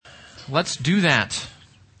let's do that.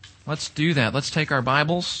 Let's do that. Let's take our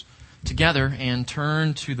Bibles together and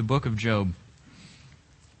turn to the book of Job.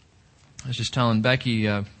 I was just telling Becky,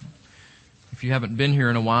 if you haven't been here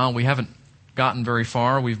in a while, we haven't gotten very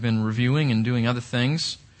far. We've been reviewing and doing other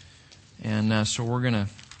things. And so we're going to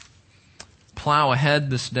plow ahead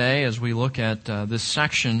this day as we look at this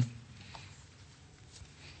section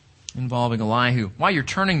involving Elihu. While you're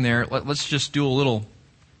turning there, let's just do a little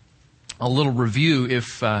review,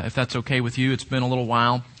 if that's okay with you. It's been a little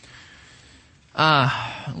while.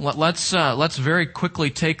 Let's very quickly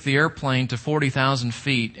take the airplane to 40,000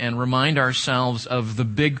 feet and remind ourselves of the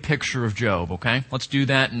big picture of Job, okay? Let's do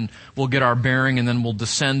that and we'll get our bearing and then we'll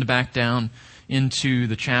descend back down into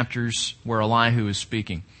the chapters where Elihu is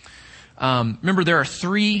speaking. Remember, there are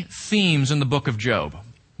three themes in the book of Job.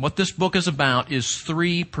 What this book is about is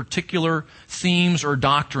three particular themes or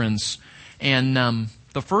doctrines. And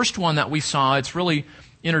the first one that we saw, it's really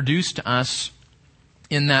introduced to us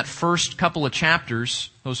in that first couple of chapters,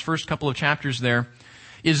 those first couple of chapters there,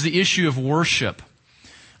 is the issue of worship.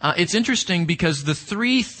 It's interesting because the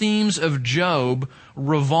three themes of Job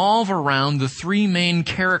revolve around the three main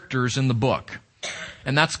characters in the book.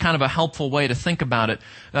 And that's kind of a helpful way to think about it.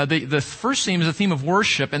 The first theme is the theme of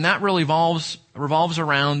worship, and that really revolves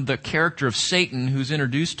around the character of Satan, who's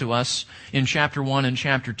introduced to us in chapter 1 and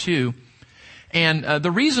chapter 2. And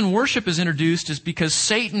the reason worship is introduced is because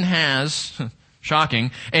Satan has, shocking,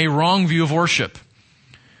 a wrong view of worship.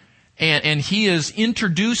 And he is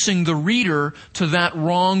introducing the reader to that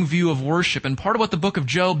wrong view of worship. And part of what the book of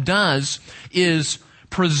Job does is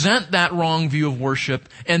present that wrong view of worship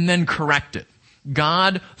and then correct it.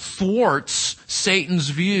 God thwarts Satan's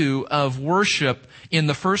view of worship in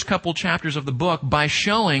the first couple chapters of the book by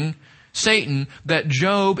showing Satan that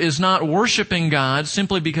Job is not worshiping God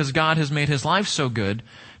simply because God has made his life so good.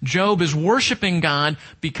 Job is worshiping God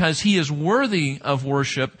because he is worthy of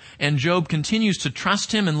worship, and Job continues to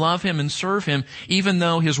trust him and love him and serve him, even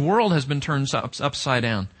though his world has been turned upside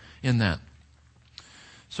down in that.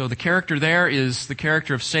 So the character there is the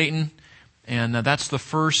character of Satan, and that's the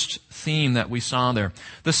first theme that we saw there.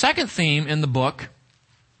 The second theme in the book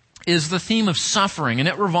is the theme of suffering, and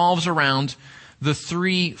it revolves around the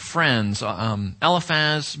three friends,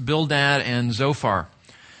 Eliphaz, Bildad, and Zophar.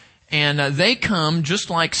 And they come just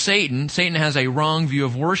like Satan. Satan has a wrong view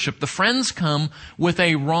of worship. The friends come with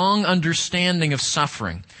a wrong understanding of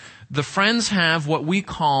suffering. The friends have what we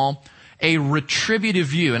call a retributive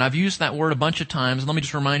view. And I've used that word a bunch of times. Let me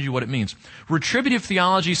just remind you what it means. Retributive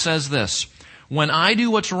theology says this: when I do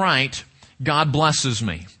what's right, God blesses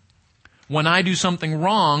me. When I do something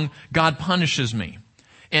wrong, God punishes me.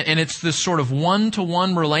 And it's this sort of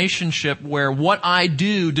one-to-one relationship where what I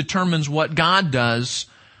do determines what God does.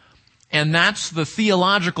 And that's the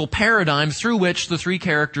theological paradigm through which the three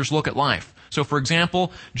characters look at life. So, for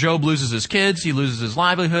example, Job loses his kids, he loses his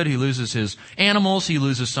livelihood, he loses his animals, he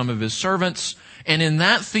loses some of his servants. And in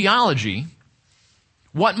that theology,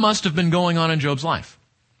 what must have been going on in Job's life?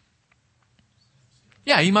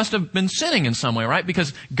 Yeah, he must have been sinning in some way, right?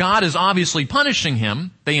 Because God is obviously punishing him.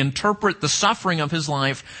 They interpret the suffering of his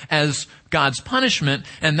life as God's punishment,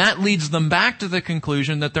 and that leads them back to the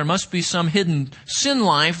conclusion that there must be some hidden sin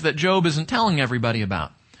life that Job isn't telling everybody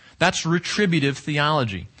about. That's retributive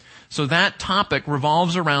theology. So that topic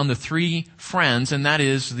revolves around the three friends, and that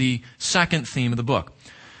is the second theme of the book.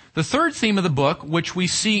 The third theme of the book, which we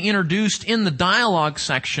see introduced in the dialogue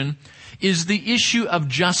section, is the issue of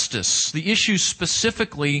justice, the issue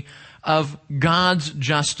specifically of God's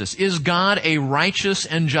justice. Is God a righteous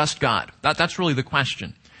and just God? That's really the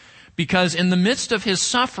question. Because in the midst of his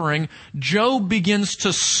suffering, Job begins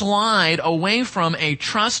to slide away from a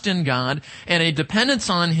trust in God and a dependence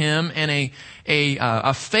on him and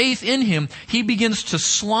a faith in him. He begins to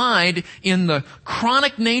slide in the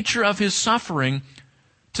chronic nature of his suffering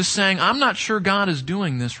to saying, I'm not sure God is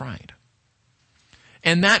doing this right.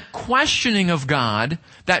 And that questioning of God,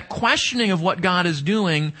 that questioning of what God is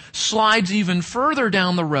doing, slides even further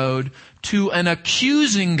down the road to an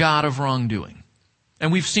accusing God of wrongdoing.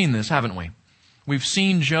 And we've seen this, haven't we? We've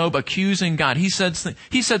seen Job accusing God. He said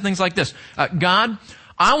things like this: God,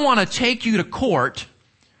 I want to take you to court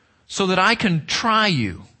so that I can try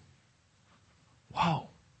you. Whoa.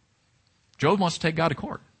 Job wants to take God to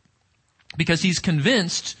court because he's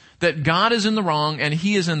convinced that God is in the wrong and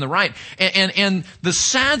he is in the right. And the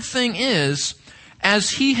sad thing is,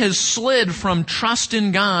 as he has slid from trust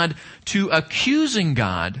in God to accusing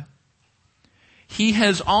God, he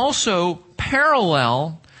has also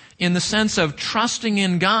parallel in the sense of trusting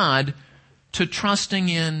in God to trusting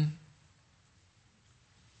in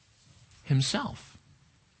himself.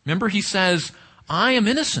 Remember, he says, I am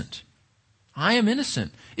innocent. I am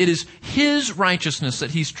innocent. It is his righteousness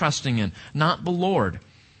that he's trusting in, not the Lord.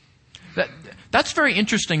 That's very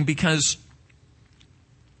interesting because,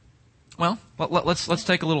 well, let's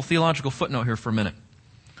take a little theological footnote here for a minute.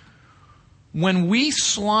 When we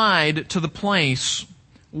slide to the place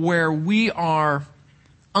where we are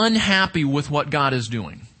unhappy with what God is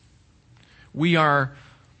doing, we are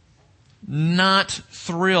not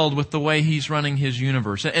thrilled with the way he's running his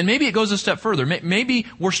universe. And maybe it goes a step further. Maybe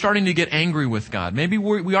we're starting to get angry with God. Maybe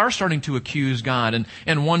we are starting to accuse God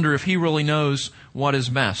and wonder if he really knows what is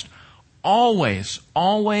best. Always,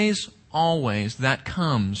 always, always that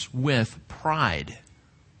comes with pride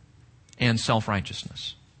and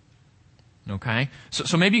self-righteousness. Okay?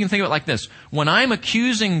 So maybe you can think of it like this. When I'm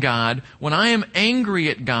accusing God, when I am angry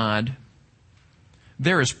at God,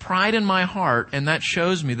 there is pride in my heart, and that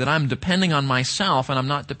shows me that I'm depending on myself and I'm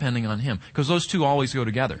not depending on him. Because those two always go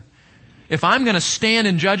together. If I'm going to stand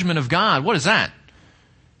in judgment of God, what is that?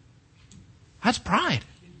 That's pride.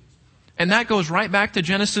 And that goes right back to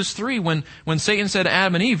Genesis 3 when Satan said to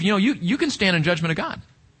Adam and Eve, you can stand in judgment of God.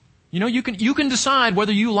 You can decide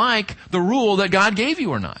whether you like the rule that God gave you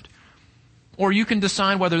or not. Or you can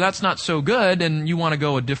decide whether that's not so good and you want to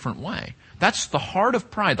go a different way. That's the heart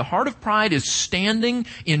of pride. The heart of pride is standing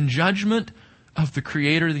in judgment of the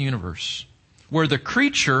Creator of the universe. Where the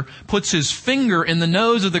creature puts his finger in the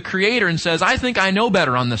nose of the Creator and says, I think I know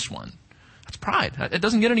better on this one. That's pride. It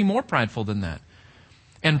doesn't get any more prideful than that.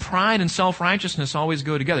 And pride and self-righteousness always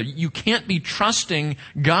go together. You can't be trusting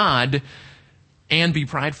God and be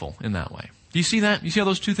prideful in that way. Do you see that? You see how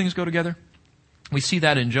those two things go together? We see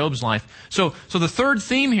that in Job's life. So the third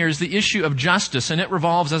theme here is the issue of justice, and it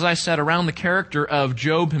revolves, as I said, around the character of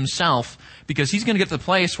Job himself, because he's going to get to the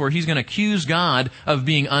place where he's going to accuse God of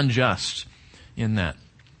being unjust in that.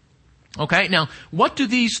 Okay, now, what do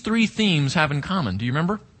these three themes have in common? Do you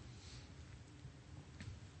remember?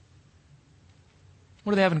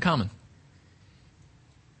 What do they have in common?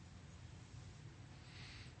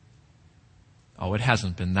 Oh, it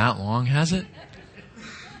hasn't been that long, has it?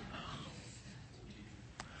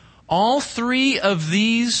 All three of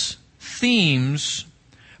these themes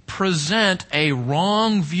present a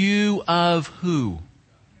wrong view of who?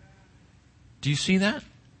 Do you see that?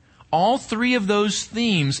 All three of those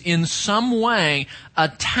themes in some way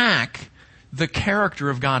attack the character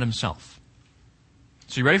of God himself.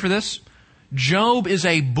 So you ready for this? Job is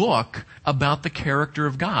a book about the character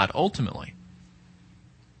of God, ultimately.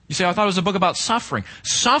 You say, I thought it was a book about suffering.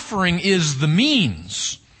 Suffering is the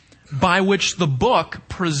means by which the book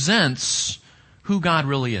presents who God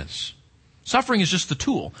really is. Suffering is just the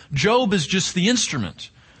tool. Job is just the instrument.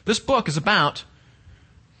 This book is about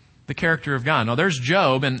the character of God. Now there's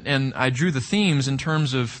Job, and I drew the themes in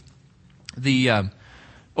terms of the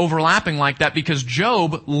overlapping like that because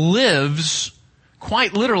Job lives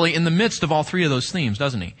quite literally in the midst of all three of those themes,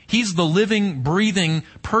 doesn't he? He's the living, breathing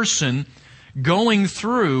person going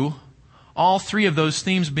through all three of those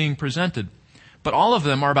themes being presented. But all of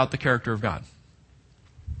them are about the character of God.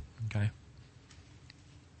 Okay?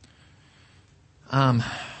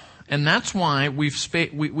 And that's why we've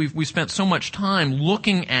spent so much time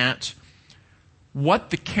looking at what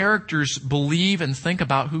the characters believe and think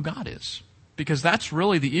about who God is. Because that's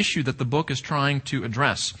really the issue that the book is trying to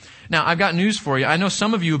address. Now, I've got news for you. I know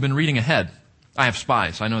some of you have been reading ahead. I have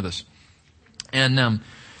spies. I know this. And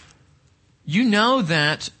you know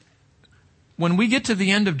that when we get to the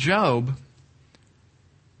end of Job,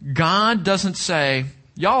 God doesn't say,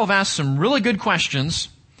 y'all have asked some really good questions,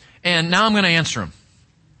 and now I'm going to answer them.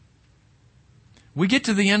 We get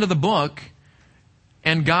to the end of the book,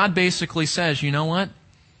 and God basically says, you know what?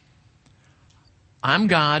 I'm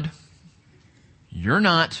God. You're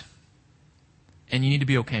not. And you need to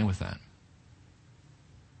be okay with that.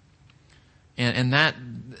 And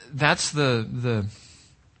that's the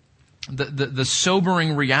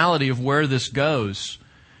sobering reality of where this goes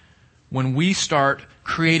when we start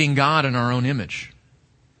creating God in our own image.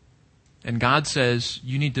 And God says,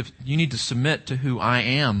 you need to submit to who I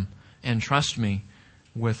am and trust me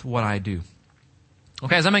with what I do.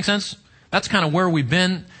 Okay, does that make sense? That's kind of where we've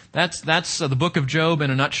been. That's the book of Job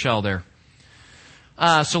in a nutshell there.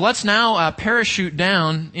 So let's now parachute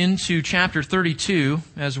down into chapter 32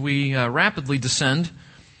 as we rapidly descend.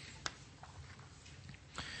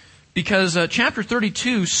 Because chapter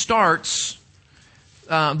 32 starts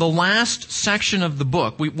the last section of the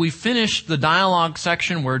book. We finished the dialogue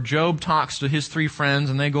section where Job talks to his three friends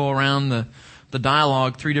and they go around the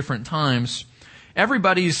dialogue 3 different times.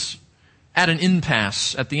 Everybody's at an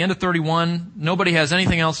impasse. At the end of 31, nobody has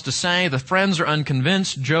anything else to say. The friends are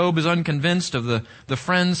unconvinced. Job is unconvinced of the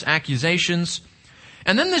friends' accusations.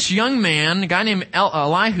 And then this young man, a guy named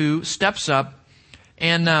Elihu, steps up,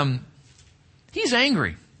 and he's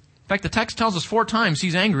angry. In fact, the text tells us 4 times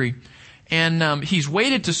he's angry. And he's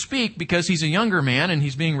waited to speak because he's a younger man and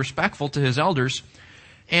he's being respectful to his elders.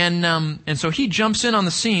 And so he jumps in on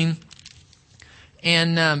the scene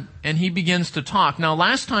and he begins to talk. Now,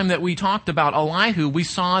 last time that we talked about Elihu, we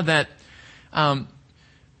saw that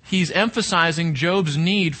he's emphasizing Job's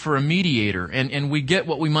need for a mediator. And we get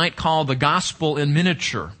what we might call the gospel in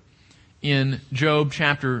miniature in Job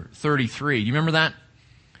chapter 33. You remember that?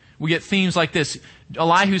 We get themes like this.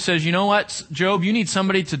 Elihu says, you know what, Job, you need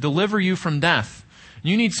somebody to deliver you from death.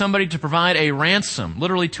 You need somebody to provide a ransom,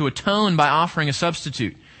 literally to atone by offering a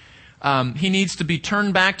substitute. He needs to be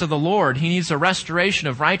turned back to the Lord. He needs a restoration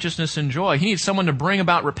of righteousness and joy. He needs someone to bring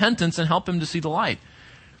about repentance and help him to see the light.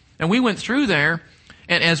 And we went through there,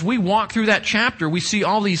 and as we walk through that chapter, we see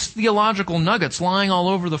all these theological nuggets lying all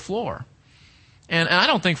over the floor. And I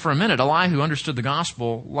don't think for a minute Elihu understood the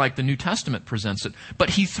gospel like the New Testament presents it. But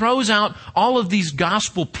he throws out all of these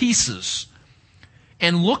gospel pieces.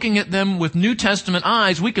 And looking at them with New Testament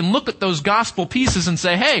eyes, we can look at those gospel pieces and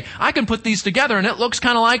say, hey, I can put these together and it looks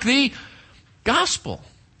kind of like the gospel.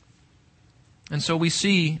 And so we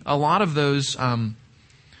see a lot of those,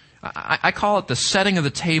 I call it the setting of the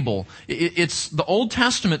table. It's the Old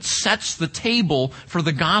Testament sets the table for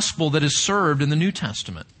the gospel that is served in the New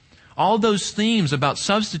Testament. All those themes about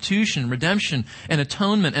substitution, redemption, and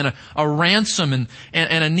atonement, and a ransom, and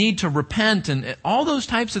a need to repent, and all those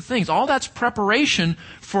types of things. All that's preparation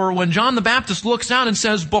for when John the Baptist looks out and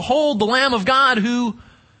says, behold the Lamb of God who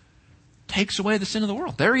takes away the sin of the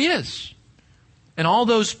world. There he is. And all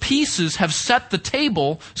those pieces have set the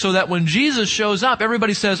table so that when Jesus shows up,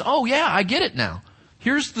 everybody says, oh yeah, I get it now.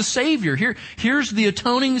 Here's the Savior. Here's the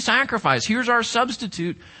atoning sacrifice. Here's our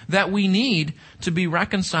substitute that we need to be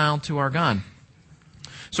reconciled to our God.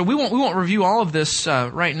 So we won't review all of this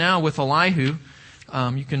right now with Elihu.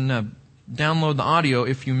 You can download the audio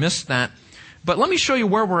if you missed that. But let me show you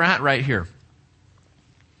where we're at right here.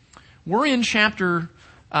 We're in chapter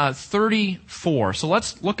 34. So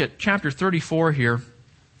let's look at chapter 34 here.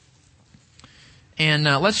 And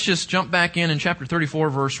let's just jump back in chapter 34,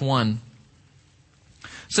 verse 1.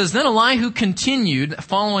 It says, then Elihu continued,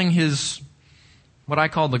 following his, what I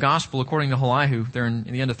call the gospel according to Elihu, there in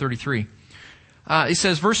the end of 33. He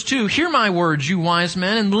says, verse 2, hear my words, you wise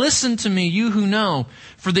men, and listen to me, you who know.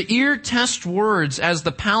 For the ear tests words as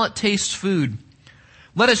the palate tastes food.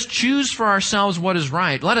 Let us choose for ourselves what is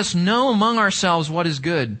right. Let us know among ourselves what is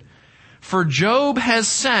good. For Job has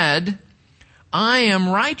said, I am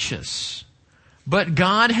righteous, but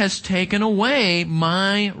God has taken away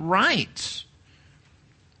my right.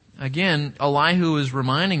 Again, Elihu is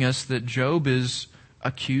reminding us that Job is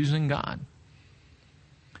accusing God.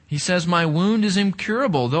 He says, my wound is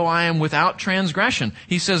incurable, though I am without transgression.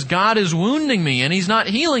 He says, God is wounding me, and He's not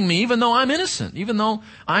healing me, even though I'm innocent, even though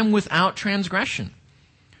I'm without transgression.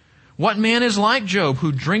 What man is like Job,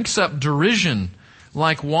 who drinks up derision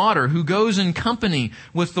like water, who goes in company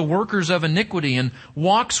with the workers of iniquity, and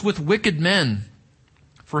walks with wicked men?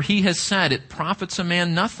 For he has said, it profits a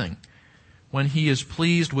man nothing when he is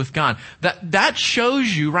pleased with God. That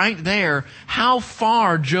shows you right there how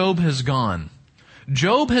far Job has gone.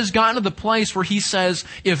 Job has gotten to the place where he says,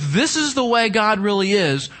 if this is the way God really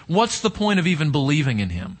is, what's the point of even believing in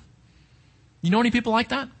Him? You know any people like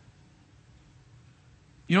that?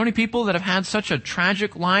 You know any people that have had such a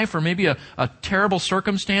tragic life or maybe a terrible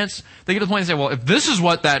circumstance? They get to the point and say, well, if this is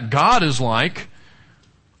what that God is like,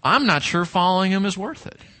 I'm not sure following Him is worth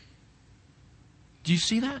it. Do you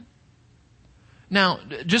see that? Now,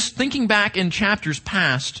 just thinking back in chapters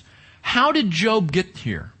past, how did Job get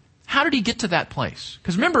here? How did he get to that place?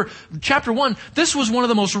 Because remember, chapter 1, this was one of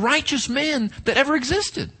the most righteous men that ever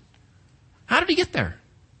existed. How did he get there?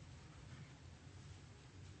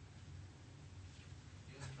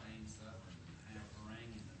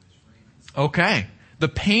 Okay. The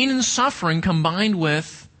pain and suffering combined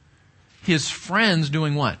with his friends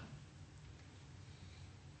doing what?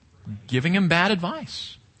 Giving him bad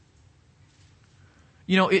advice.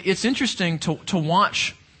 You know, it's interesting to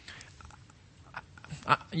watch.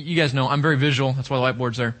 You guys know I'm very visual. That's why the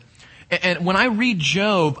whiteboard's there. And when I read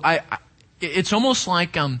Job, it's almost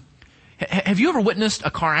like, have you ever witnessed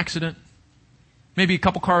a car accident? Maybe a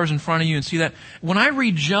couple cars in front of you and see that. When I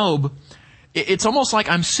read Job, it's almost like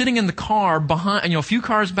I'm sitting in the car behind, a few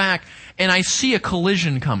cars back, and I see a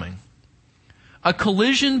collision coming. A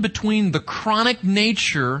collision between the chronic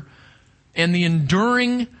nature and the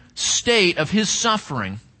enduring state of his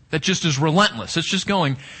suffering that just is relentless. It's just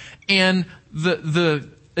going. And the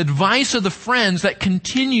advice of the friends that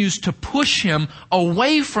continues to push him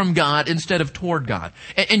away from God instead of toward God.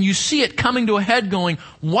 And you see it coming to a head going,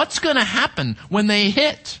 what's going to happen when they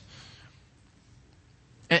hit?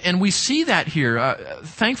 And we see that here.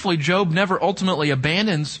 Thankfully, Job never ultimately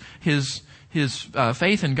abandons his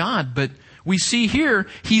faith in God, but we see here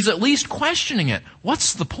he's at least questioning it.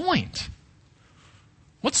 What's the point?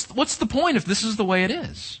 What's the point if this is the way it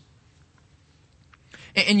is?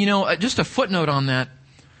 And just a footnote on that.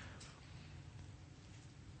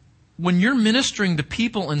 When you're ministering to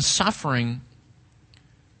people in suffering,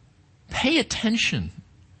 pay attention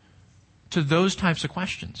to those types of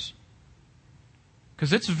questions.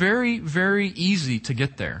 Because it's very, very easy to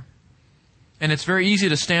get there. And it's very easy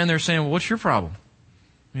to stand there saying, well, what's your problem?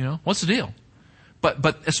 What's the deal?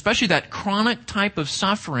 But especially that chronic type of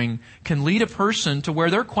suffering can lead a person to where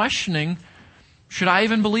they're questioning, should I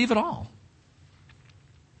even believe at all?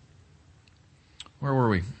 Where were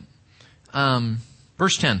we?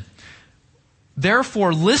 Verse 10.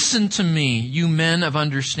 Therefore listen to me, you men of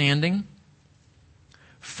understanding.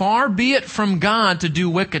 Far be it from God to do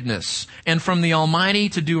wickedness, and from the Almighty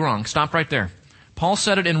to do wrong. Stop right there. Paul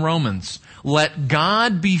said it in Romans. Let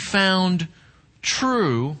God be found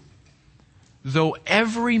true, though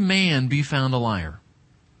every man be found a liar.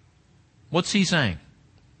 What's he saying?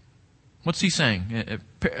 What's he saying?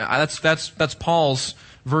 That's Paul's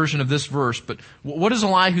version of this verse, but what is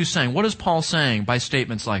Elihu saying? What is Paul saying by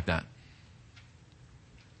statements like that?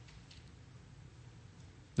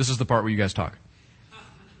 This is the part where you guys talk.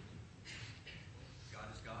 God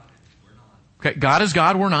is God, we're not. Okay, God is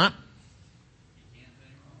God, we're not.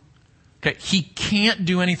 Okay, He can't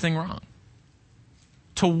do anything wrong.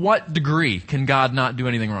 To what degree can God not do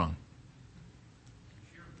anything wrong?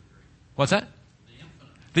 What's that?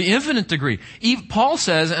 The infinite degree. Paul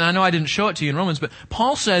says, and I know I didn't show it to you in Romans, but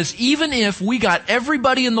Paul says even if we got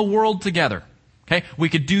everybody in the world together, okay, we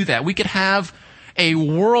could do that. We could have a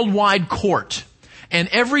worldwide court, and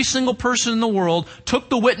every single person in the world took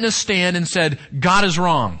the witness stand and said, God is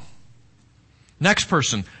wrong. Next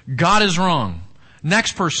person, God is wrong.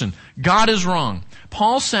 Next person, God is wrong.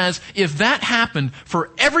 Paul says if that happened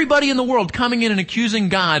for everybody in the world coming in and accusing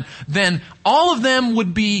God, then all of them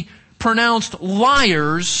would be pronounced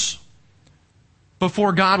liars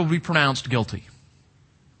before God would be pronounced guilty.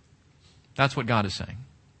 That's what God is saying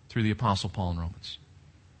through the Apostle Paul in Romans.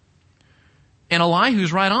 And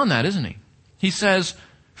Elihu's right on that, isn't he? He says,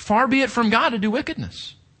 far be it from God to do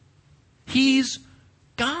wickedness. He's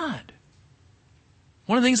God.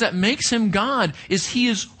 One of the things that makes him God is he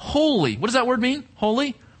is holy. What does that word mean?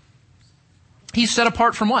 Holy? He's set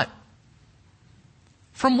apart from what?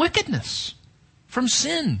 From wickedness. From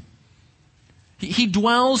sin. He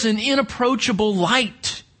dwells in inapproachable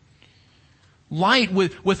light. Light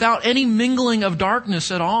without any mingling of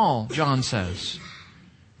darkness at all, John says.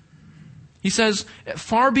 He says,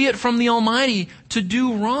 far be it from the Almighty to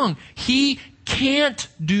do wrong. He can't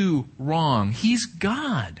do wrong. He's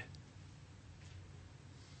God.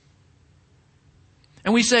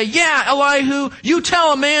 And we say, yeah, Elihu, you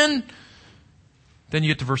tell him, man. Then you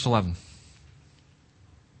get to verse 11.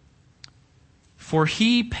 For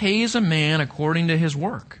he pays a man according to his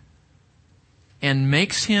work, and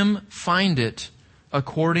makes him find it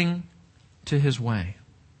according to his way.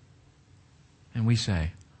 And we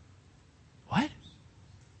say, what?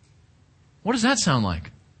 What does that sound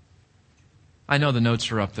like? I know the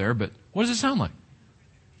notes are up there, but what does it sound like?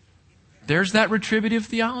 There's that retributive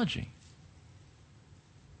theology.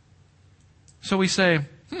 So we say,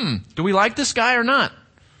 do we like this guy or not?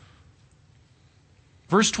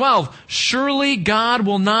 Verse 12, surely God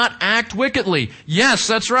will not act wickedly. Yes,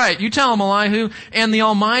 that's right. You tell him, Elihu. And the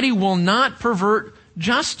Almighty will not pervert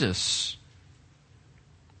justice.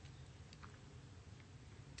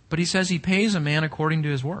 But he says he pays a man according to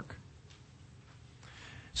his work.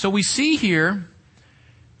 So we see here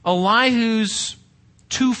Elihu's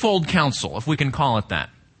twofold counsel, if we can call it that.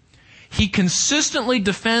 He consistently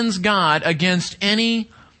defends God against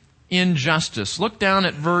any injustice. Look down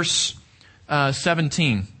at verse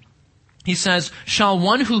 17. He says, shall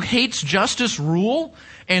one who hates justice rule?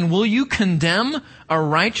 And will you condemn a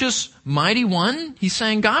righteous mighty one? He's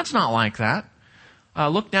saying God's not like that.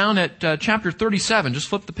 Look down at chapter 37. Just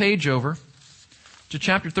flip the page over to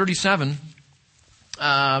chapter 37,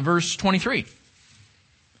 verse 23.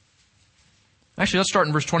 Actually, let's start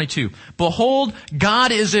in verse 22. Behold,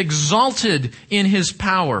 God is exalted in His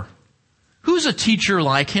power. Who's a teacher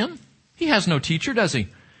like Him? He has no teacher, does He?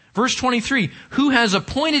 Verse 23. Who has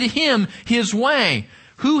appointed Him His way?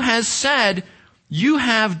 Who has said, you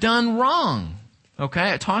have done wrong?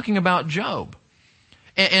 Okay, talking about Job.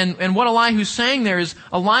 And what Elihu's saying there is,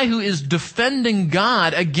 Elihu is defending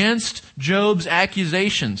God against Job's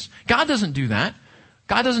accusations. God doesn't do that.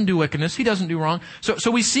 God doesn't do wickedness. He doesn't do wrong.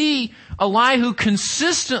 So we see Elihu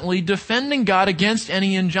consistently defending God against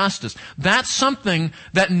any injustice. That's something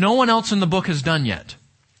that no one else in the book has done yet.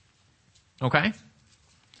 Okay?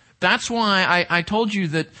 That's why I told you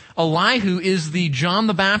that Elihu is the John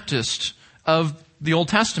the Baptist of the Old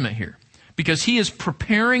Testament here. Because he is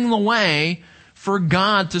preparing the way for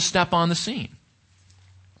God to step on the scene.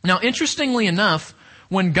 Now, interestingly enough,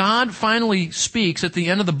 when God finally speaks at the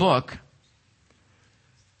end of the book,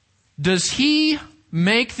 does he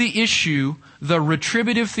make the issue the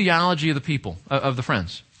retributive theology of the people, of the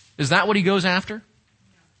friends? Is that what he goes after?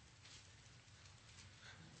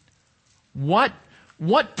 What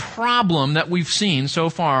problem that we've seen so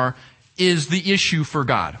far is the issue for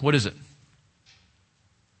God? What is it?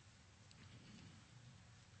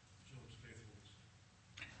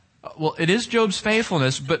 Well, it is Job's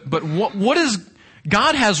faithfulness, but what is...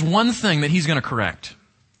 God has one thing that he's going to correct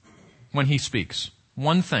when he speaks.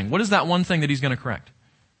 One thing. What is that one thing that he's going to correct?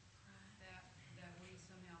 That we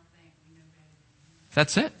somehow think we know better than him.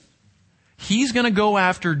 That's it. He's going to go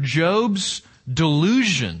after Job's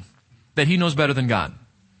delusion that he knows better than God.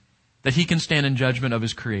 That he can stand in judgment of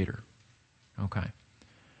his Creator. Okay.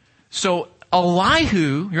 So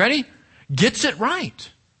Elihu, you ready? Gets it right.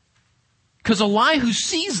 Because Elihu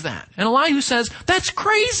sees that. And Elihu says, that's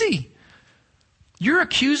crazy. You're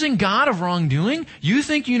accusing God of wrongdoing? You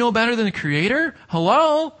think you know better than the Creator?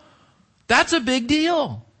 Hello? That's a big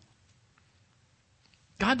deal.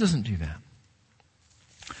 God doesn't do that.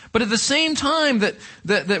 But at the same time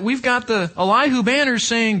that we've got the Elihu banners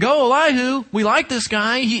saying, go Elihu, we like this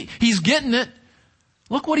guy, he's getting it.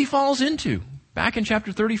 Look what he falls into. Back in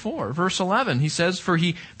chapter 34, verse 11, he says, for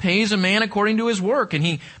he pays a man according to his work, and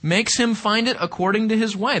he makes him find it according to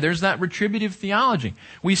his way. There's that retributive theology.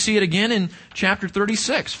 We see it again in chapter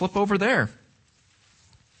 36. Flip over there.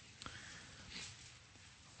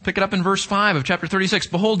 Pick it up in verse 5 of chapter 36.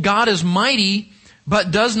 Behold, God is mighty, but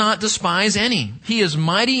does not despise any. He is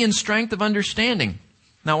mighty in strength of understanding.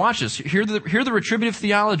 Now watch this. Hear the retributive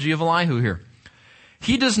theology of Elihu here.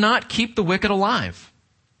 He does not keep the wicked alive,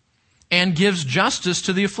 and gives justice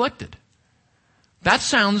to the afflicted. That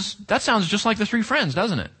sounds just like the three friends,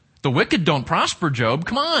 doesn't it? The wicked don't prosper, Job.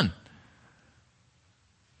 Come on.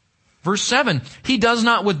 Verse 7, he does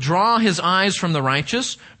not withdraw his eyes from the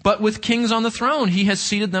righteous, but with kings on the throne he has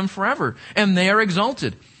seated them forever, and they are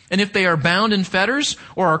exalted. And if they are bound in fetters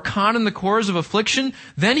or are caught in the cords of affliction,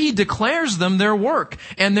 then he declares them their work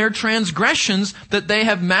and their transgressions that they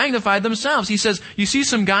have magnified themselves. He says, you see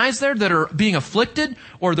some guys there that are being afflicted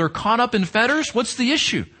or they're caught up in fetters? What's the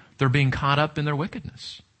issue? They're being caught up in their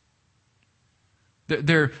wickedness.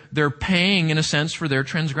 They're paying, in a sense, for their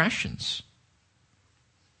transgressions.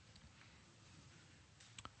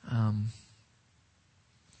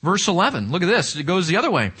 Verse 11, look at this. It goes the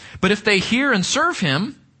other way. But if they hear and serve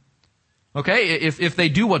him, okay, if they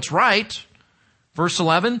do what's right, verse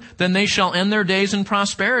 11, then they shall end their days in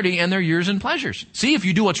prosperity and their years in pleasures. See, if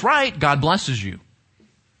you do what's right, God blesses you.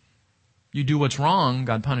 You do what's wrong,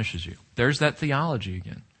 God punishes you. There's that theology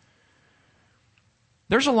again.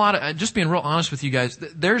 There's a lot of, just being real honest with you guys,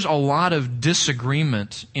 there's a lot of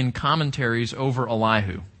disagreement in commentaries over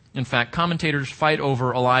Elihu. In fact, commentators fight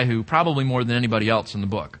over Elihu probably more than anybody else in the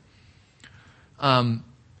book.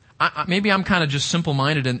 Maybe I'm kind of just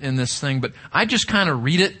simple-minded in this thing, but I just kind of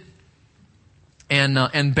read it,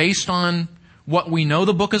 and based on what we know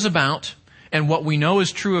the book is about and what we know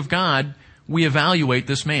is true of God, we evaluate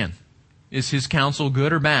this man. Is his counsel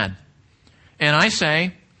good or bad? And I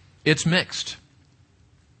say, it's mixed.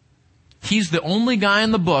 He's the only guy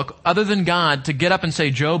in the book, other than God, to get up and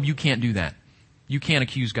say, Job, you can't do that. You can't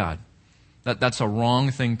accuse God. That's a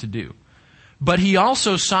wrong thing to do. But he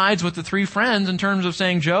also sides with the three friends in terms of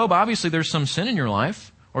saying, Job, obviously there's some sin in your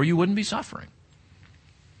life, or you wouldn't be suffering.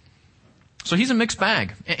 So he's a mixed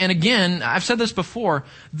bag. And again, I've said this before,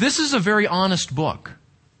 this is a very honest book.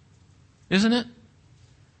 Isn't it?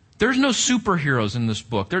 There's no superheroes in this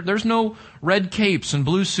book. There's no red capes and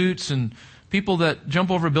blue suits and people that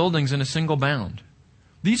jump over buildings in a single bound.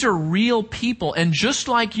 These are real people, and just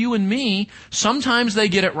like you and me, sometimes they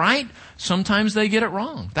get it right, sometimes they get it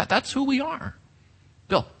wrong. That's who we are.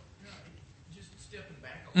 Bill? Yeah, just stepping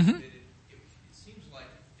back a little bit, it seems like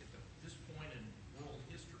at this point in world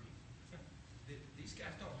history, these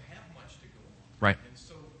guys don't have much to go on. Right. And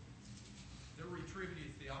so their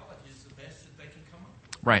retributive theology is the best that they can come up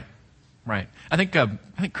with. Right. Right. I think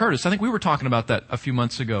Curtis, we were talking about that a few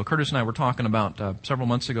months ago. Curtis and I were talking about several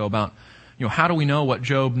months ago about, how do we know what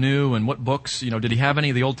Job knew and what books, did he have any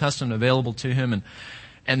of the Old Testament available to him?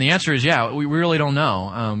 And the answer is, we really don't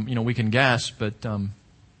know. We can guess, but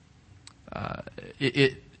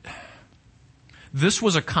this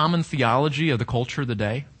was a common theology of the culture of the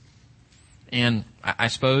day. And I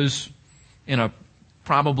suppose in a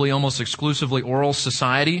probably almost exclusively oral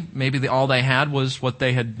society, maybe all they had was what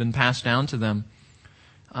they had been passed down to them.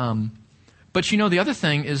 But the other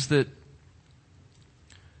thing is that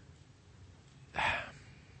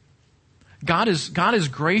God is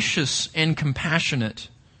gracious and compassionate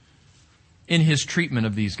in His treatment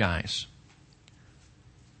of these guys.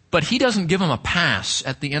 But He doesn't give them a pass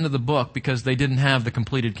at the end of the book because they didn't have the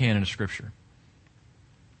completed canon of Scripture.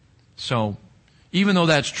 So, even though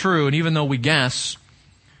that's true, and even though we guess,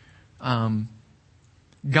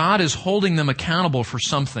 God is holding them accountable for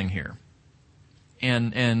something here.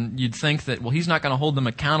 And you'd think that, He's not going to hold them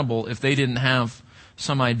accountable if they didn't have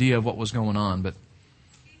some idea of what was going on. But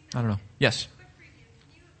I don't know. Yes? Quick preview.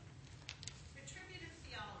 Retributive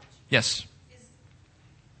theology. Yes. Is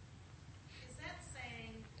that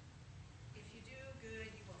saying if you do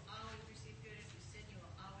good, you will always receive good. If you sin, you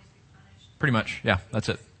will always be punished? Pretty much. Yeah, that's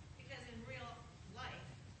it. Because in real life,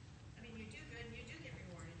 you do good and you do get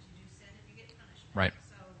rewarded. You do sin and you get punished. Right.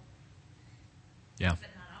 So, yeah.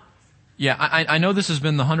 But not always. Yeah, I know this has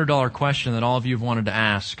been the $100 question that all of you have wanted to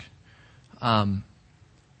ask.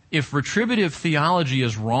 If retributive theology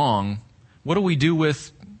is wrong, what do we do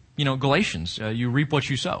with, Galatians? You reap what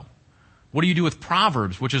you sow. What do you do with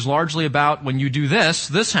Proverbs, which is largely about when you do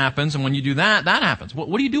this happens, and when you do that happens?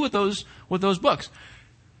 What do you do with those books?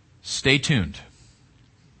 Stay tuned.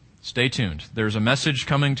 Stay tuned. There's a message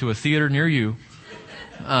coming to a theater near you,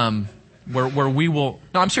 where we will.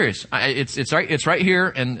 No, I'm serious. It's right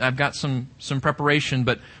here, and I've got some preparation.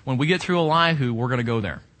 But when we get through Elihu, we're going to go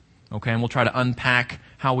there, okay? And we'll try to unpack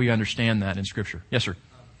how we understand that in Scripture. Yes, sir. For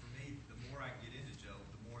me, the more I get into Job,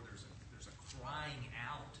 the more there's a crying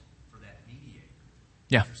out for that mediator.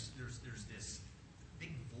 Yeah. There's this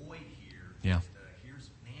big void here. Yeah.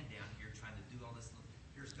 Here's man down here trying to do all this.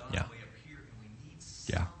 Here's God Yeah. way up here, and we need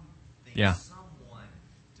Yeah. something, Yeah. someone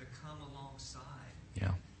to come alongside.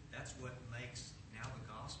 Yeah. That's what makes now the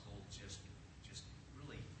gospel just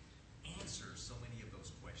really answers so many of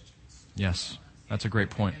those questions. Yes. That's a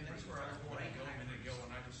great point. And that's where I was wanting to go a minute ago,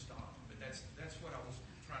 and I just stopped. But that's what I was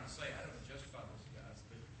trying to say. I don't justify those guys,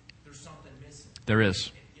 but there's something missing. There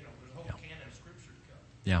is. There's a whole canon of Scripture to come.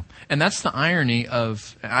 Yeah. And that's the irony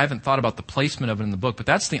of, I haven't thought about the placement of it in the book, but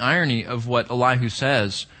that's the irony of what Elihu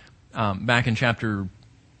says back in chapter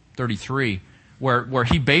 33, where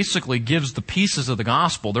he basically gives the pieces of the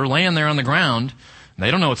gospel. They're laying there on the ground.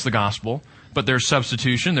 They don't know it's the gospel, but there's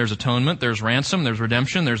substitution, there's atonement, there's ransom, there's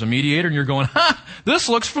redemption, there's a mediator, and you're going, this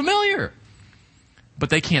looks familiar. But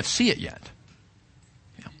they can't see it yet.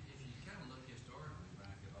 If you kind of look historically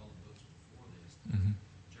back at all the books before this, the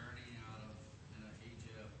journey out of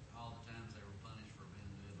Egypt, all the times they were punished for being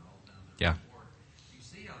good, and all the times they were rewarded, you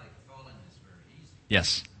see how they fall in this very easy.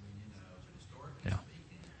 Yes. Historically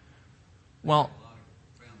speaking, Well, a lot of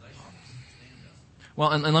foundations stand up. Well,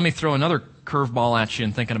 and let me throw another curveball at you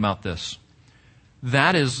in thinking about this.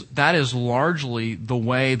 That is largely the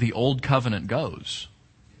way the Old Covenant goes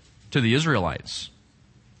to the Israelites.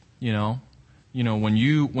 When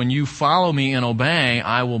you follow me and obey,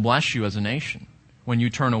 I will bless you as a nation. When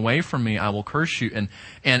you turn away from me, I will curse you.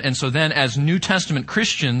 And so then as New Testament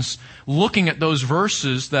Christians, looking at those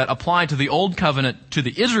verses that apply to the Old Covenant to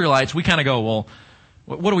the Israelites, we kind of go, well,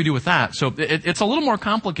 what do we do with that? So it's a little more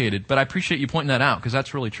complicated, but I appreciate you pointing that out because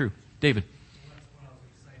that's really true. David. Well, that's what I was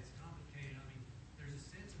going to say. It's complicated. There's a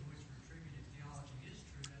sense in which retributive theology is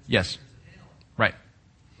true. That's Yes. why there's a hell. Right.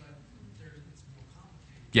 But it's more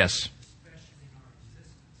complicated. Yes. Especially in our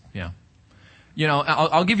existence. Yeah.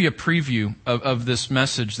 I'll give you a preview of this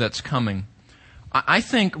message that's coming. I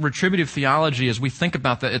think retributive theology, as we think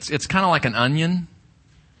about that, it's kind of like an onion.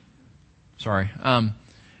 Sorry.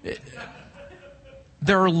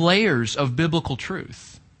 There are layers of biblical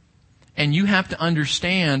truth. And you have to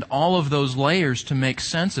understand all of those layers to make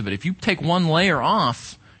sense of it. If you take one layer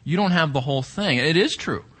off, you don't have the whole thing. It is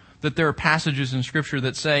true that there are passages in Scripture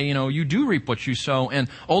that say, you do reap what you sow, and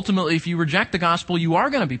ultimately if you reject the gospel, you are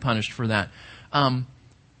going to be punished for that.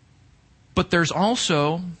 But there's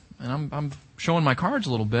also, and I'm showing my cards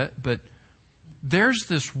a little bit, but there's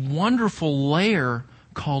this wonderful layer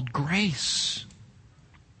called grace,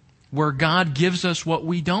 where God gives us what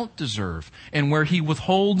we don't deserve, and where He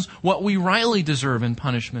withholds what we rightly deserve in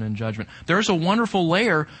punishment and judgment. There's a wonderful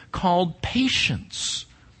layer called patience.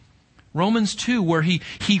 Romans 2, where He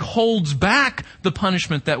holds back the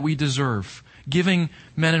punishment that we deserve, giving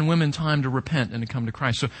men and women time to repent and to come to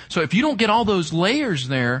Christ. So if you don't get all those layers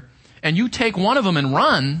there, and you take one of them and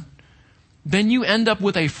run, then you end up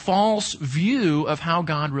with a false view of how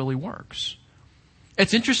God really works.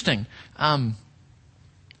 It's interesting.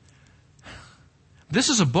 This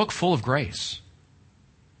is a book full of grace.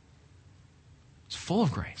 It's full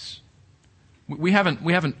of grace. We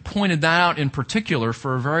haven't pointed that out in particular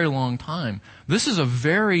for a very long time. This is a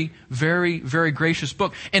very, very, very gracious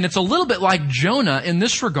book. And it's a little bit like Jonah in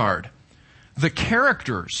this regard. The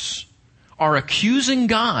characters are accusing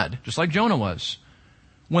God, just like Jonah was,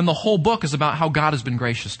 when the whole book is about how God has been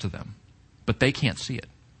gracious to them. But they can't see it.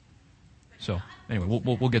 So, anyway,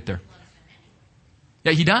 we'll get there.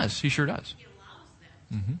 Yeah, he does. He sure does.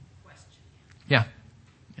 Mm-hmm. Yeah.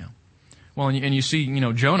 Yeah. Well, and you see,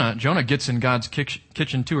 Jonah gets in God's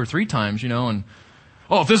kitchen 2 or 3 times, and,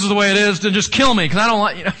 if this is the way it is, then just kill me, because I don't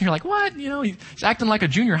like, you're like, what? He's acting like a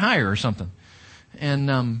junior hire or something.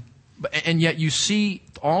 And yet you see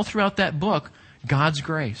all throughout that book, God's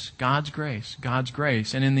grace, God's grace, God's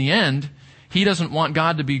grace. And in the end, he doesn't want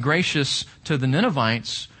God to be gracious to the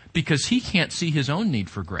Ninevites because he can't see his own need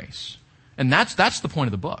for grace. And that's the point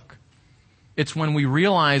of the book. It's when we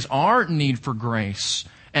realize our need for grace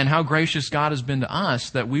and how gracious God has been to us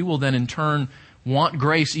that we will then in turn want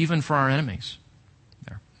grace even for our enemies.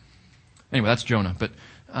 There. Anyway, that's Jonah.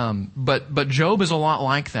 But Job is a lot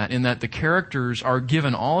like that in that the characters are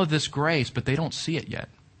given all of this grace, but they don't see it yet.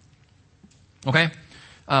 Okay?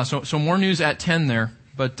 So more news at 10 there.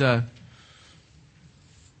 But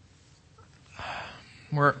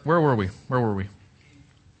where were we? Where were we?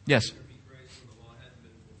 Yes.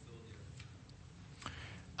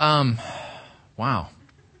 Wow.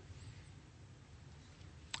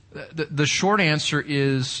 The short answer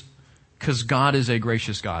is because God is a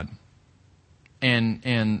gracious God.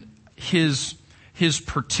 And His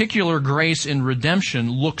particular grace in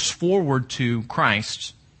redemption looks forward to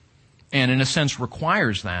Christ and in a sense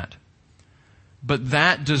requires that. But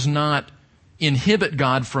that does not inhibit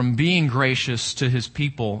God from being gracious to His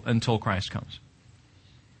people until Christ comes.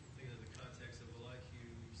 In the context of Elihu,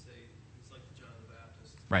 you say it's like John the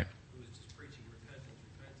Baptist, right? Who was just preaching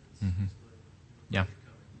repentance. Mm-hmm. Yeah.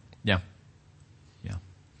 Yeah.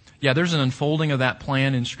 Yeah, there's an unfolding of that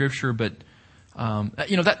plan in Scripture, but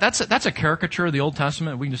that's a caricature of the Old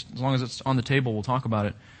Testament. We can just, as long as it's on the table, we'll talk about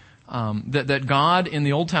it. That God in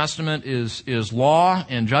the Old Testament is law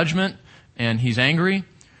and judgment, and He's angry.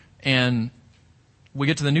 And we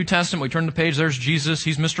get to the New Testament, we turn the page, there's Jesus,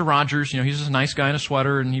 He's Mr. Rogers, He's just a nice guy in a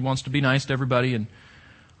sweater, and He wants to be nice to everybody. And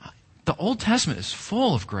the Old Testament is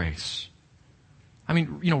full of grace. I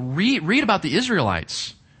mean, read about the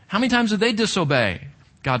Israelites. How many times did they disobey?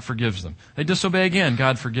 God forgives them. They disobey again,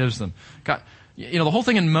 God forgives them. God, the whole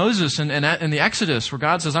thing in Moses and the Exodus where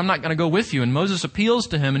God says, I'm not going to go with you. And Moses appeals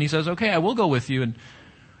to Him and He says, okay, I will go with you. And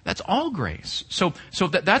that's all grace. So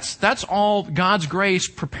that's all God's grace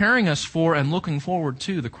preparing us for and looking forward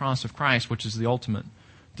to the cross of Christ, which is the ultimate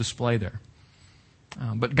display there.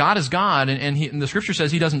 But God is God, and the Scripture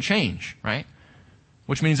says He doesn't change, right?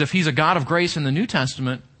 Which means if He's a God of grace in the New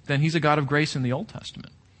Testament, then He's a God of grace in the Old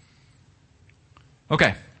Testament.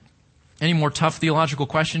 Okay. Any more tough theological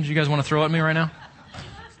questions you guys want to throw at me right now?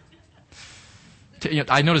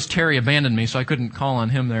 I noticed Terry abandoned me, so I couldn't call on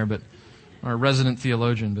him there, but our resident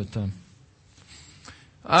theologian. But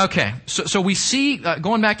okay. So we see,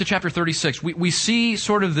 going back to chapter 36, we see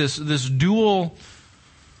sort of this dual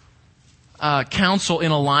counsel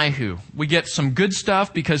in Elihu. We get some good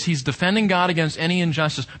stuff because he's defending God against any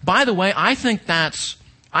injustice. By the way, I think that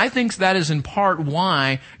is in part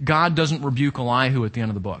why God doesn't rebuke Elihu at the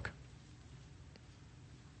end of the book.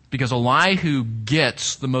 Because Elihu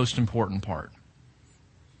gets the most important part.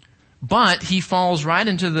 But he falls right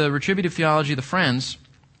into the retributive theology of the friends.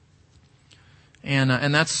 And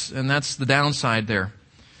that's the downside there.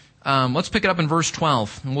 Let's pick it up in verse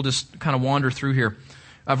 12, and we'll just kind of wander through here.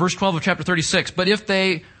 Verse 12 of chapter 36. But if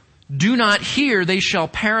they do not hear, they shall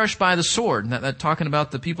perish by the sword. That talking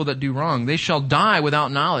about the people that do wrong. They shall die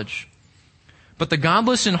without knowledge. But the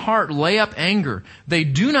godless in heart lay up anger. They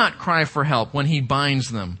do not cry for help when He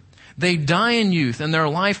binds them. They die in youth, and their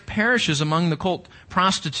life perishes among the cult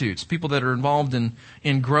prostitutes, people that are involved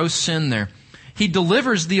in gross sin there. He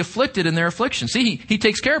delivers the afflicted in their affliction. See, he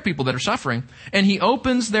takes care of people that are suffering, and He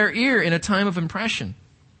opens their ear in a time of impression.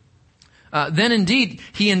 Then indeed,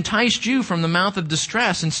 He enticed you from the mouth of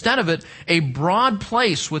distress. Instead of it, a broad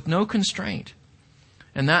place with no constraint.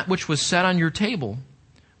 And that which was set on your table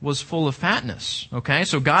was full of fatness. Okay,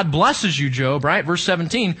 so God blesses you, Job, right? Verse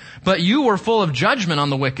 17, but you were full of judgment on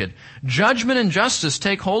the wicked. Judgment and justice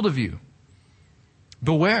take hold of you.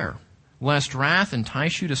 Beware, lest wrath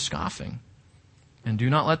entice you to scoffing. And do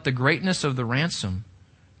not let the greatness of the ransom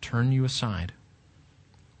turn you aside.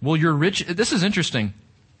 Will your rich... This is interesting.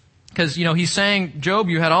 Because, he's saying, Job,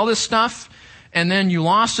 you had all this stuff, and then you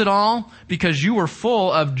lost it all because you were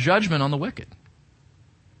full of judgment on the wicked.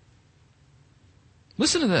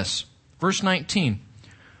 Listen to this. Verse 19.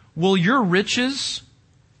 Will your riches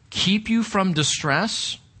keep you from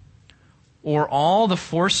distress, or all the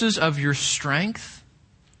forces of your strength?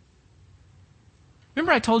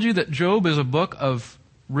 Remember I told you that Job is a book of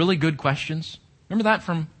really good questions? Remember that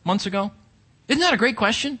from months ago? Isn't that a great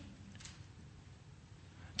question?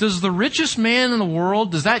 Does the richest man in the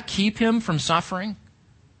world, does that keep him from suffering?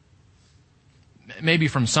 Maybe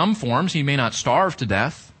from some forms. He may not starve to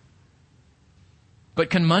death. But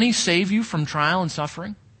can money save you from trial and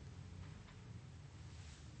suffering?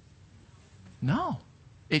 No,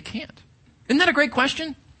 it can't. Isn't that a great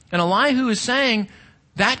question? And Elihu is saying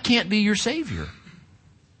that can't be your Savior.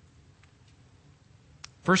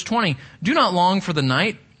 Verse 20, do not long for the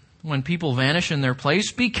night when people vanish in their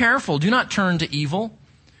place. Be careful. Do not turn to evil.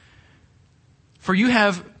 For you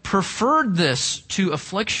have preferred this to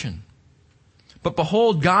affliction. But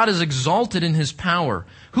behold, God is exalted in His power.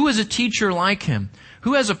 Who is a teacher like Him?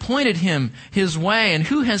 Who has appointed Him His way? And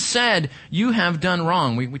who has said, you have done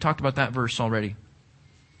wrong? We talked about that verse already.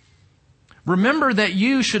 Remember that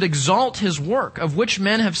you should exalt His work, of which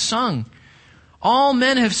men have sung. All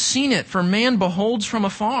men have seen it, for man beholds from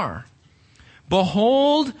afar.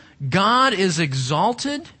 Behold, God is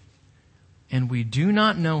exalted, and we do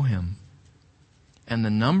not know Him. And the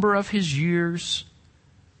number of His years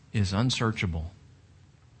is unsearchable.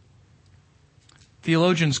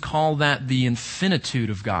 Theologians call that the infinitude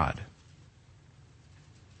of God.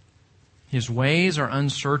 His ways are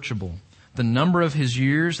unsearchable. The number of His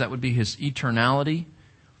years, that would be His eternality,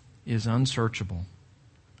 is unsearchable.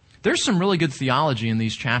 There's some really good theology in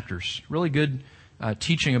these chapters. Really good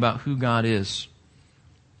teaching about who God is.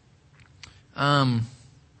 Now,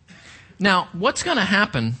 what's going to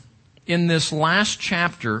happen in this last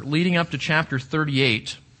chapter leading up to chapter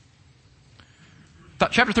 38?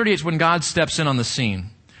 Chapter 38 is when God steps in on the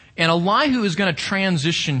scene. And Elihu is going to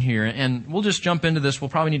transition here. And we'll just jump into this. We'll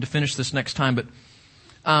probably need to finish this next time. But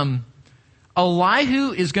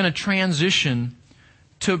Elihu is going to transition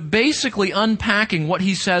to basically unpacking what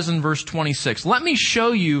he says in verse 26. Let me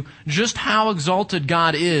show you just how exalted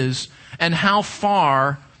God is and how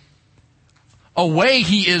far away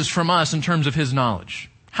He is from us in terms of His knowledge.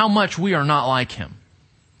 How much we are not like Him.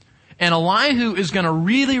 And Elihu is going to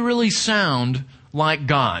really, really sound like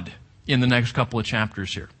God in the next couple of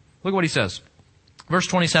chapters here. Look what he says. Verse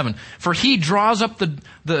 27, for He draws up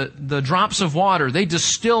the drops of water. They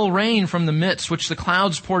distill rain from the midst, which the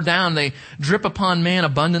clouds pour down. They drip upon man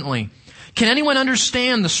abundantly. Can anyone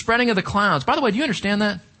understand the spreading of the clouds? By the way, do you understand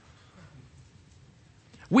that?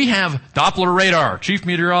 We have Doppler radar, chief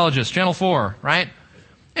meteorologist, Channel 4, right?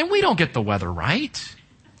 And we don't get the weather right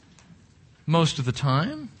most of the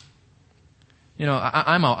time.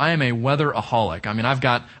 I am a weatheraholic. I mean, I've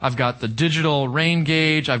got the digital rain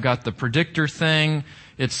gauge. I've got the predictor thing.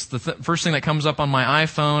 It's the first thing that comes up on my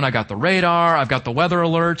iPhone. I got the radar. I've got the weather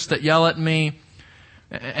alerts that yell at me.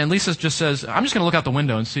 And Lisa just says, I'm just going to look out the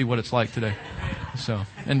window and see what it's like today.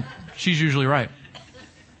 And she's usually right.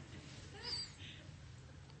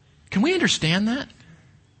 Can we understand that?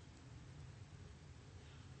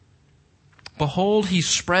 Behold, He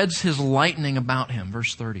spreads His lightning about Him.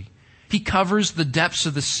 Verse 30. He covers the depths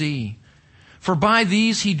of the sea. For by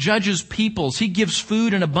these He judges peoples. He gives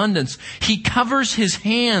food in abundance. He covers His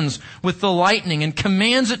hands with the lightning and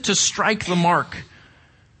commands it to strike the mark.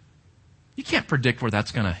 You can't predict where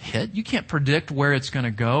that's going to hit. You can't predict where it's going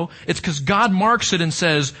to go. It's because God marks it and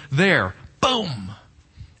says, there, boom,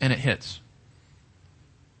 and it hits.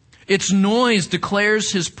 Its noise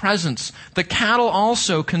declares His presence. The cattle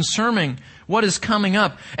also concerning what is coming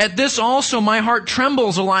up. At this also my heart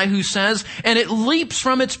trembles, Elihu says, and it leaps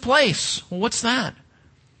from its place. Well, what's that?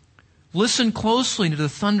 Listen closely to the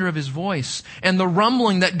thunder of His voice and the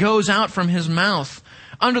rumbling that goes out from His mouth.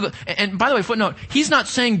 And by the way, footnote, He's not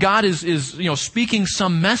saying God is speaking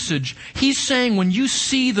some message. He's saying when you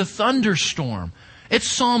see the thunderstorm, it's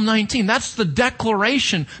Psalm 19. That's the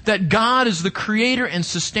declaration that God is the creator and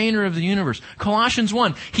sustainer of the universe. Colossians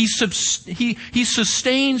 1, He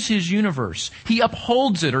sustains His universe. He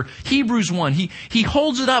upholds it. Or Hebrews 1, He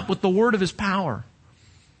holds it up with the word of His power.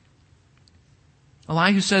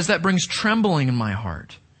 Elihu says that brings trembling in my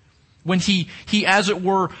heart. When he as it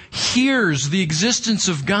were, hears the existence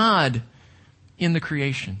of God in the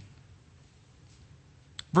creation.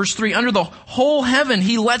 Verse 3, under the whole heaven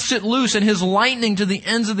he lets it loose, and his lightning to the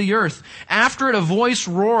ends of the earth. After it a voice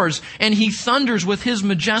roars, and he thunders with his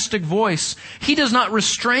majestic voice. He does not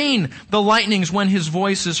restrain the lightnings when his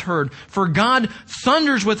voice is heard. For God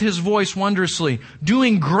thunders with his voice wondrously,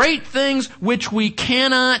 doing great things which we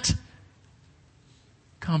cannot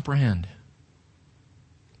comprehend.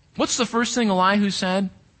 What's the first thing Elihu said?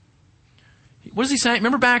 What does he say?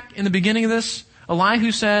 Remember back in the beginning of this?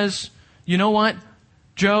 Elihu says, you know what?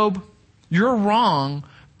 Job, you're wrong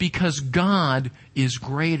because God is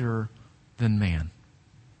greater than man.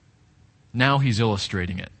 Now he's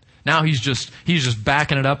illustrating it. Now he's just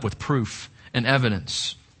backing it up with proof and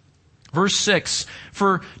evidence. Verse 6,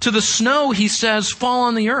 for to the snow he says, fall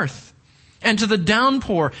on the earth, and to the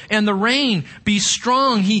downpour and the rain be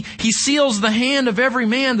strong. He seals the hand of every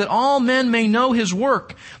man that all men may know his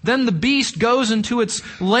work. Then the beast goes into its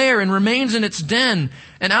lair and remains in its den.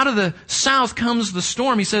 And out of the south comes the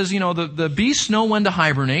storm. He says, the beasts know when to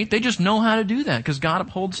hibernate. They just know how to do that because God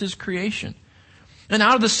upholds his creation. And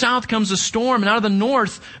out of the south comes the storm, and out of the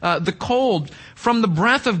north, the cold. From the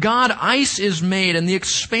breath of God, ice is made, and the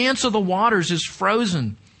expanse of the waters is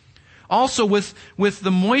frozen. Also with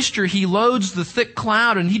the moisture, he loads the thick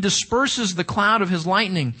cloud, and he disperses the cloud of his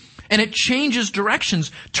lightning. And it changes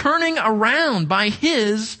directions, turning around by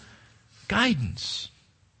his guidance,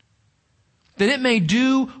 that it may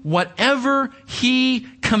do whatever he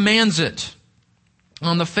commands it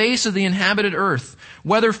on the face of the inhabited earth,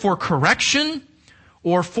 whether for correction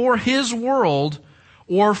or for his world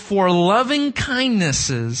or for loving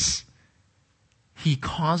kindnesses, he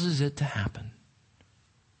causes it to happen.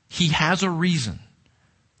 He has a reason.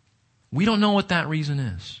 We don't know what that reason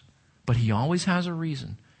is, but he always has a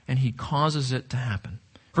reason, and he causes it to happen.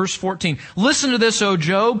 Verse 14, listen to this, O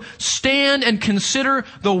Job. Stand and consider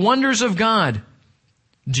the wonders of God.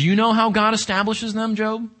 Do you know how God establishes them,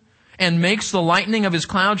 Job? And makes the lightning of his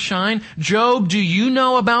cloud shine? Job, do you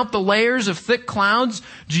know about the layers of thick clouds?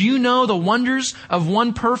 Do you know the wonders of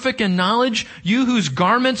one perfect in knowledge? You whose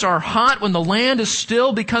garments are hot when the land is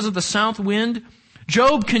still because of the south wind?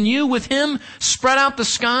 Job, can you with him spread out the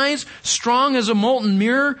skies, strong as a molten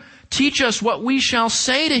mirror? Teach us what we shall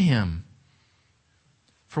say to him.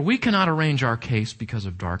 For we cannot arrange our case because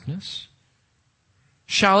of darkness.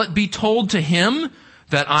 Shall it be told to him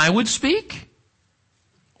that I would speak?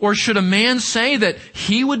 Or should a man say that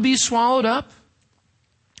he would be swallowed up?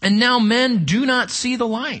 And now men do not see the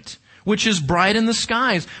light, which is bright in the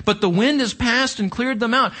skies. But the wind has passed and cleared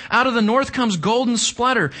them out. Out of the north comes golden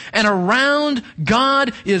splendor. And around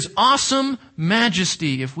God is awesome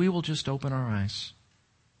majesty, if we will just open our eyes.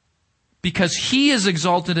 Because he is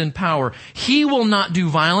exalted in power. He will not do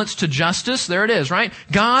violence to justice. There it is, right?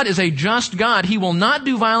 God is a just God. He will not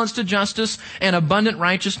do violence to justice and abundant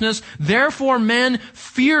righteousness. Therefore men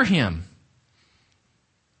fear him.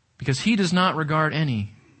 Because he does not regard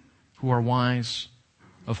any who are wise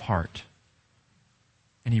of heart.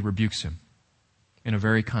 And he rebukes him in a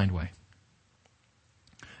very kind way.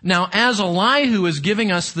 Now, as Elihu is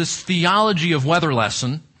giving us this theology of weather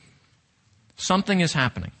lesson, something is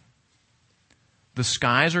happening. The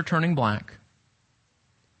skies are turning black.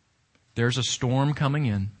 There's a storm coming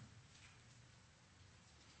in.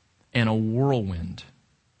 And a whirlwind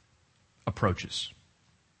approaches.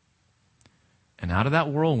 And out of that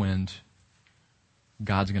whirlwind,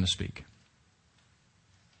 God's going to speak.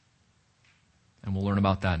 And we'll learn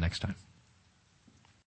about that next time.